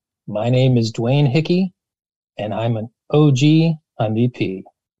My name is Dwane Hickey, and I'm an OG Hundy P.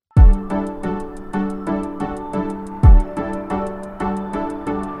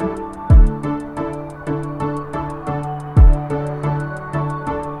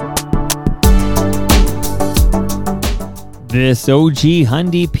 This OG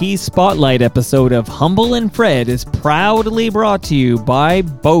Hundy P Spotlight episode of Humble and Fred is proudly brought to you by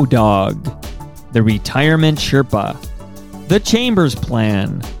Bowdog, The Retirement Sherpa, The Chambers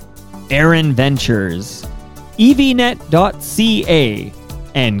Plan, Aaron Ventures, evnet.ca,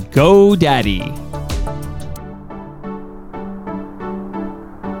 and GoDaddy.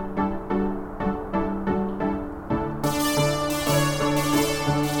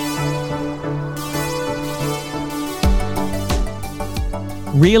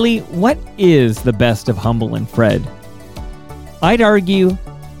 Really, what is the best of Humble and Fred? I'd argue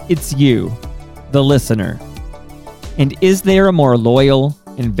it's you, the listener. And is there a more loyal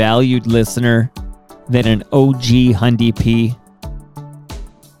and valued listener than an OG Hundy P?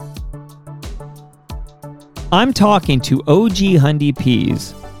 I'm talking to OG Hundy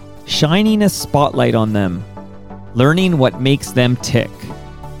Ps, shining a spotlight on them, learning what makes them tick.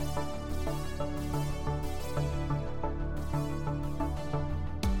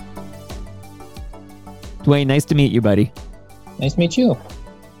 Dwane, nice to meet you, buddy. Nice to meet you.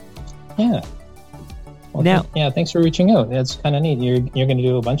 Yeah. Well, thanks for reaching out. That's kind of neat. You're going to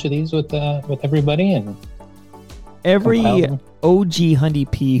do a bunch of these with everybody, and every OG Hundy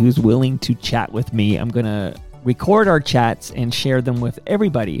P who's willing to chat with me, I'm going to record our chats and share them with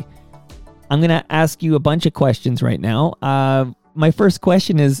everybody. I'm going to ask you a bunch of questions right now. My first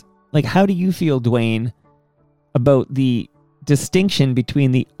question is, how do you feel, Dwane, about the distinction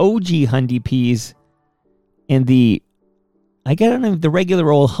between the OG Hundy Ps and the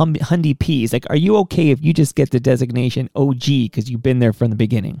regular old Hundy Ps? Are you okay if you just get the designation OG because you've been there from the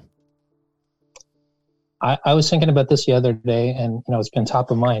beginning? I was thinking about this the other day, and it's been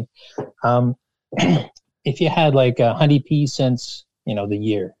top of mind. If you had a Hundy P since the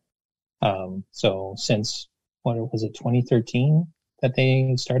year, so since what was it, 2013 that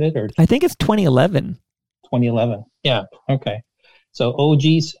they started, or I think it's 2011. 2011, yeah, okay. So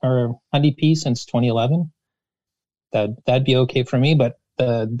OGs or Hundy P since 2011. That'd be okay for me, but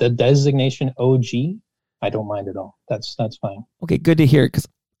the designation OG, I don't mind at all. That's fine. Okay, good to hear, because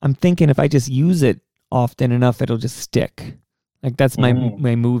I'm thinking if I just use it often enough, it'll just stick. That's my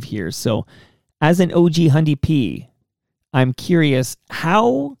move here. So as an OG Hundy P, I'm curious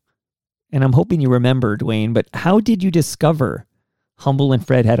how, and I'm hoping you remember, Dwane, but how did you discover Humble and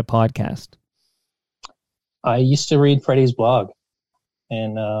Fred had a podcast? I used to read Freddie's blog,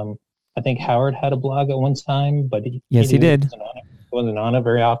 and I think Howard had a blog at one time, but he did. Wasn't on it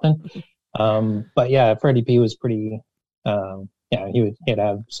very often. But yeah, Freddie P was pretty. He'd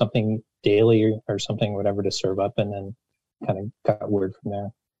have something daily or something, whatever, to serve up, and then kind of got word from there.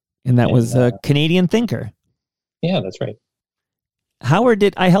 And that was a Canadian thinker. Yeah, that's right. Howard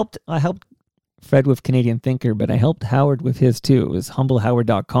did. I helped Fred with Canadian Thinker, but I helped Howard with his too. It was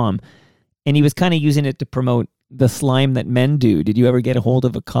humblehoward.com, and he was kind of using it to promote The Slime That Men Do. Did you ever get a hold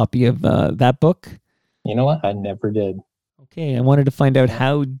of a copy of that book? You know what? I never did. Okay, I wanted to find out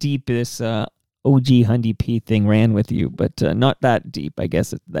how deep this OG Hundy P thing ran with you, but not that deep, I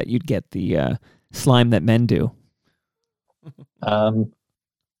guess, that you'd get the Slime That Men Do. No,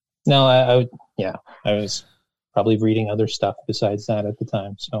 I was probably reading other stuff besides that at the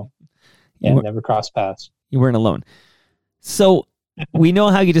time, so never crossed paths. You weren't alone. So we know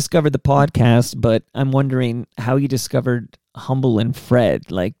how you discovered the podcast, but I'm wondering how you discovered Humble and Fred.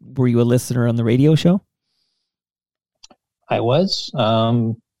 Were you a listener on the radio show? I was.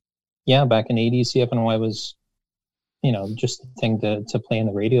 Back in the 80s, CFNY was, just the thing to play in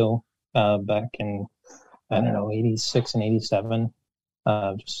the radio back in, 86 and 87.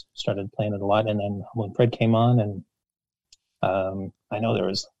 Just started playing it a lot. And then Humble and Fred came on, and I know there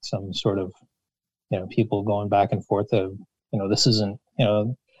was some sort of, people going back and forth of, this isn't,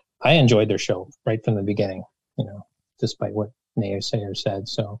 I enjoyed their show right from the beginning, despite what naysayer said.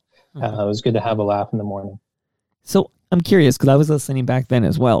 So it was good to have a laugh in the morning. So I'm curious, because I was listening back then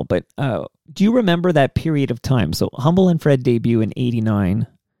as well, but do you remember that period of time? So Humble and Fred debut in 89.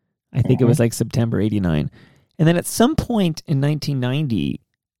 I think it was September 89. And then at some point in 1990,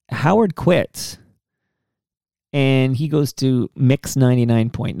 Howard quits and he goes to Mix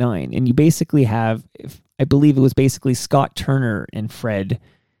 99.9. And you basically have, I believe it was basically Scott Turner and Fred,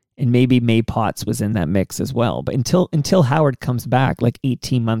 and maybe May Potts was in that mix as well. But until Howard comes back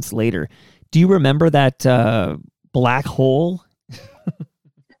 18 months later, do you remember that black hole?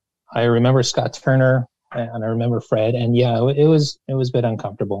 I remember Scott Turner. and I remember Fred, and yeah, it was a bit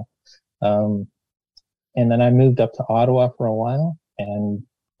uncomfortable. And then I moved up to Ottawa for a while, and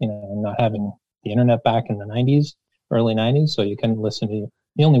not having the internet back in the '90s, early '90s, so you couldn't listen to.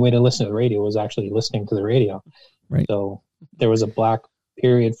 The only way to listen to the radio was actually listening to the radio. Right. So there was a black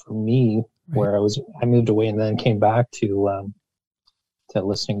period for me where I moved away and then came back to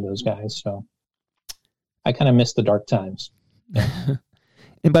listening to those guys. So I kind of missed the dark times. Yeah.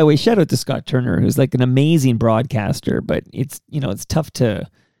 And by the way, shout out to Scott Turner, who's like an amazing broadcaster, but it's tough to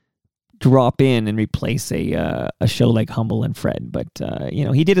drop in and replace a show like Humble and Fred. But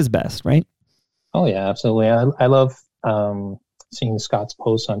he did his best, right? Oh yeah, absolutely. I love seeing Scott's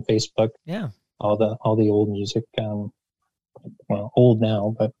posts on Facebook. Yeah, all the old music. Old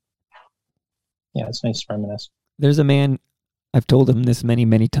now, but yeah, it's nice to reminisce. There's a man. I've told him this many,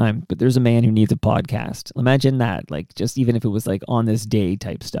 many times, but there's a man who needs a podcast. Imagine that, like, just even if it was like on this day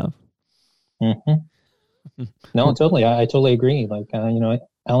type stuff. Mm-hmm. No, totally. I totally agree. Like,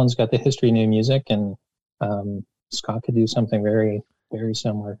 Alan's got the history of new music, and Scott could do something very, very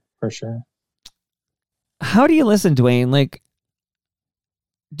similar for sure. How do you listen, Dwane? Like,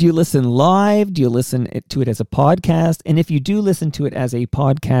 do you listen live? Do you listen to it as a podcast? And if you do listen to it as a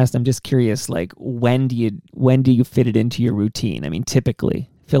podcast, I'm just curious, like, when do you fit it into your routine? I mean, typically,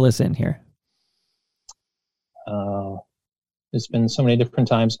 fill us in here. There's been so many different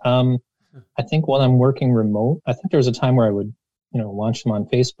times. I think while I'm working remote, I think there was a time where I would, launch them on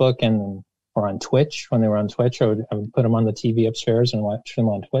Facebook or on Twitch. When they were on Twitch, I would put them on the TV upstairs and watch them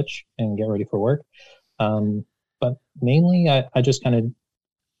on Twitch and get ready for work. But mainly, I just kind of,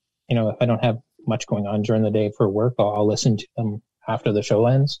 if I don't have much going on during the day for work, I'll listen to them after the show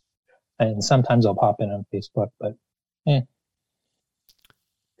ends. And sometimes I'll pop in on Facebook, but got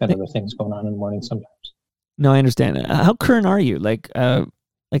other things going on in the morning sometimes. No, I understand. How current are you? Like, are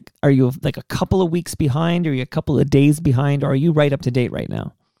you like a couple of weeks behind? Are you a couple of days behind? Or are you right up to date right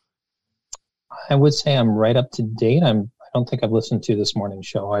now? I would say I'm right up to date. I don't think I've listened to this morning's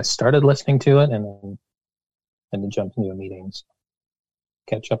show. I started listening to it and then jumped into a meeting. So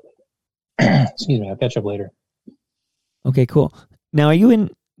catch up. Excuse me, I'll catch up later. Okay, cool. Now, are you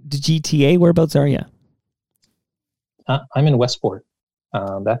in the GTA? Whereabouts are you? I'm in Westport.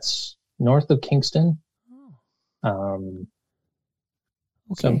 That's north of Kingston. Okay.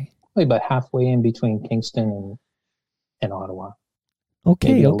 So probably about halfway in between Kingston and Ottawa.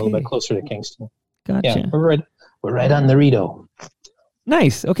 Okay, maybe a little bit closer to Kingston. Gotcha. Yeah, we're right on the Rideau.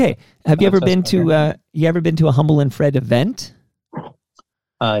 Nice. Okay. Have you ever been to a Humble and Fred event?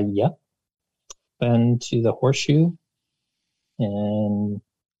 Yeah. Been to the Horseshoe, and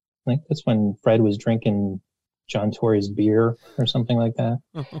I think that's when Fred was drinking John Tory's beer or something like that.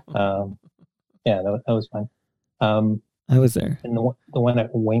 Yeah, that was fun. I was there. And the one at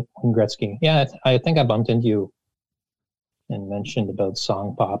Wayne Gretzky. Yeah, I think I bumped into you and mentioned about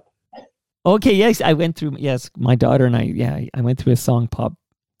Song Pop. Okay, yes, I went through. Yes, my daughter and I went through a Song Pop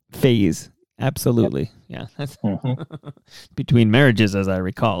phase. Absolutely. Yep. Yeah, that's between marriages, as I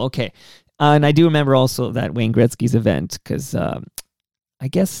recall. Okay. And I do remember also that Wayne Gretzky's event because I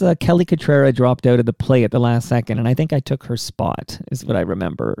guess Kelly Cutrera dropped out of the play at the last second, and I think I took her spot, is what I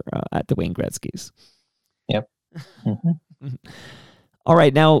remember at the Wayne Gretzky's. Yep. Mm-hmm. All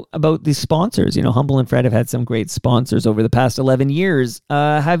right, now about the sponsors. Humble and Fred have had some great sponsors over the past 11 years.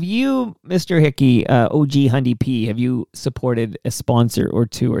 Have you, Mr. Hickey, OG Hundy P, have you supported a sponsor or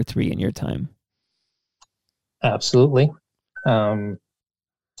two or three in your time? Absolutely.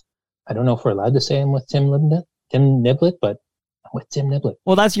 I don't know if we're allowed to say I'm with Tim Niblett, but I'm with Tim Niblett.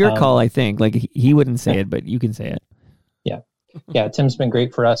 Well, that's your call, I think. Like, he wouldn't say it, but you can say it. Yeah, Tim's been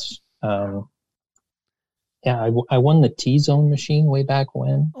great for us. Yeah, I won the T-Zone machine way back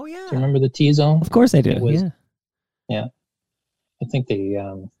when. Oh, yeah. Do you remember the T-Zone? Of course I do, yeah. I think they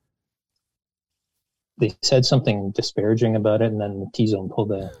said something disparaging about it, and then the T-Zone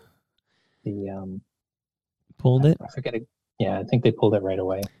pulled Pulled it? I forget it. Yeah, I think they pulled it right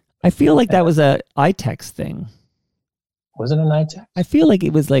away. I feel like that was a iTex thing. Was it an iTex? I feel like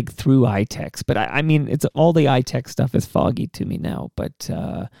it was like through iTex, but I mean, it's all the iTex stuff is foggy to me now, but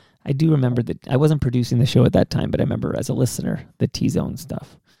I do remember that I wasn't producing the show at that time, but I remember as a listener, the T-Zone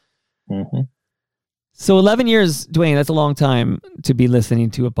stuff. Mm-hmm. So 11 years, Dwane, that's a long time to be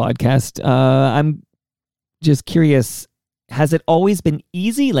listening to a podcast. I'm just curious, has it always been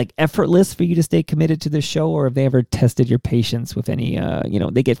easy, like effortless for you to stay committed to the show, or have they ever tested your patience with any,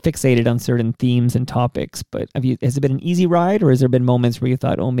 they get fixated on certain themes and topics, but has it been an easy ride, or has there been moments where you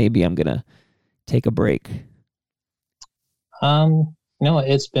thought, oh, maybe I'm going to take a break? No,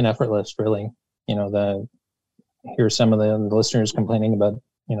 it's been effortless, really. Hear some of the listeners complaining about,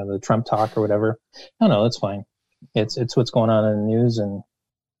 the Trump talk or whatever. No, it's fine. It's what's going on in the news, and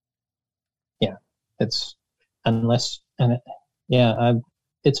yeah, it's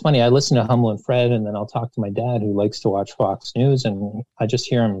it's funny. I listen to Humble and Fred, and then I'll talk to my dad who likes to watch Fox News, and I just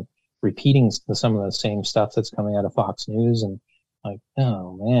hear him repeating some of the same stuff that's coming out of Fox News, and like,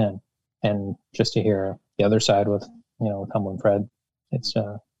 oh man. And just to hear the other side with Humble and Fred, it's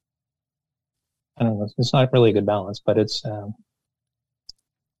I don't know, it's not really a good balance, but it's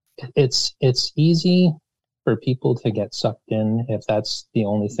easy for people to get sucked in if that's the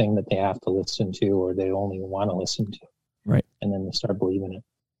only thing that they have to listen to, or they only want to listen to. Right. And then they start believing it.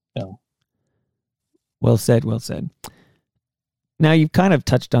 Well said. Now, you've kind of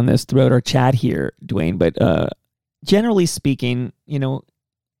touched on this throughout our chat here, Dwane, but generally speaking,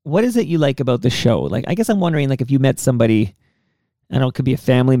 what is it you like about the show? Like, I guess I'm wondering, like, if you met somebody, I don't know, it could be a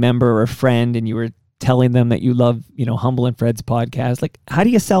family member or a friend, and you were telling them that you love, Humble and Fred's podcast, like, how do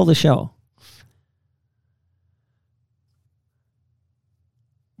you sell the show?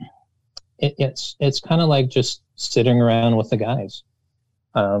 It's kind of like just sitting around with the guys.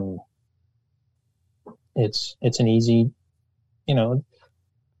 It's an easy,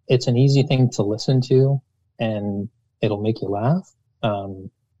 it's an easy thing to listen to, and it'll make you laugh.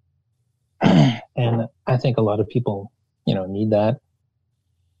 And I think a lot of people, need that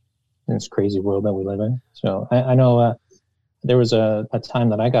in this crazy world that we live in. So I know there was a time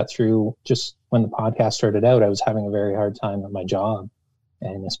that I got through just when the podcast started out. I was having a very hard time at my job,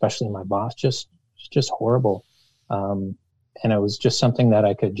 and especially my boss, just horrible. And it was just something that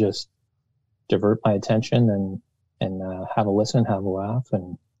I could just divert my attention and have a listen, have a laugh.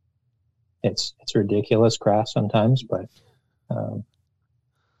 And it's ridiculous crass sometimes, but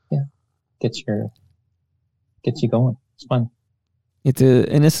gets you going. It's fun. It's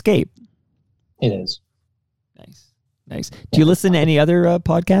an escape. It is. Nice. Do you listen to any other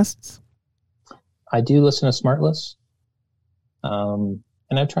podcasts? I do listen to Smartless. And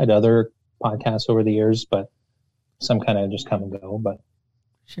I've tried other podcasts over the years, but some kind of just come and go. But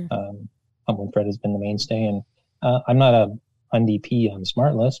sure. Humble and Fred has been the mainstay, and I'm not a Hundy P on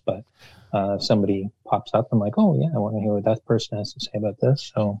Smartless, but if somebody pops up, I'm like, oh yeah, I want to hear what that person has to say about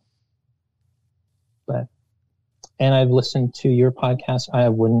this. So, and I've listened to your podcast. I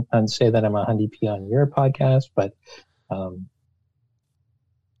wouldn't say that I'm a Hundy P on your podcast, but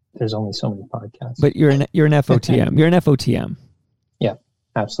there's only so many podcasts. But you're an FOTM. You're an FOTM. Yeah,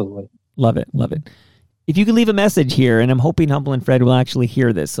 absolutely. Love it. If you could leave a message here, and I'm hoping Humble and Fred will actually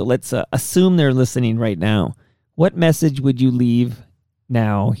hear this, so let's assume they're listening right now. What message would you leave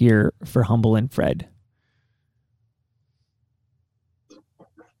now here for Humble and Fred?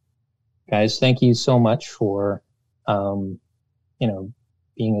 Guys, thank you so much for,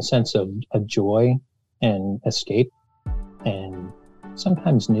 being a sense of joy and escape, and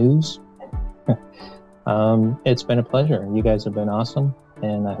sometimes news. It's been a pleasure. You guys have been awesome,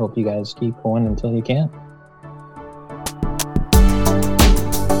 and I hope you guys keep going until you can.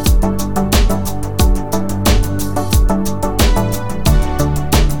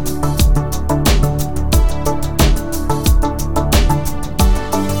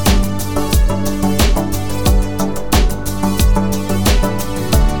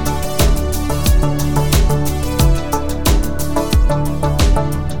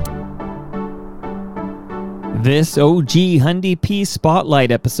 This OG Hundy P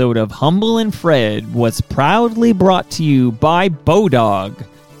Spotlight episode of Humble and Fred was proudly brought to you by Bodog,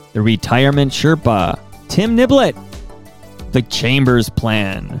 the Retirement Sherpa, Tim Niblett, The Chambers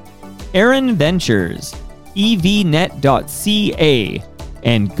Plan, Aaron Ventures, evnet.ca,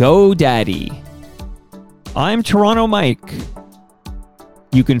 and GoDaddy. I'm Toronto Mike.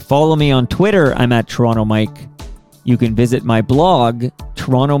 You can follow me on Twitter. I'm at Toronto Mike. You can visit my blog,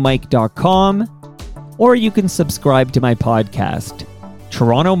 torontomike.com, or you can subscribe to my podcast,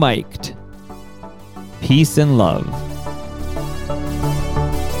 Toronto Miked. Peace and love.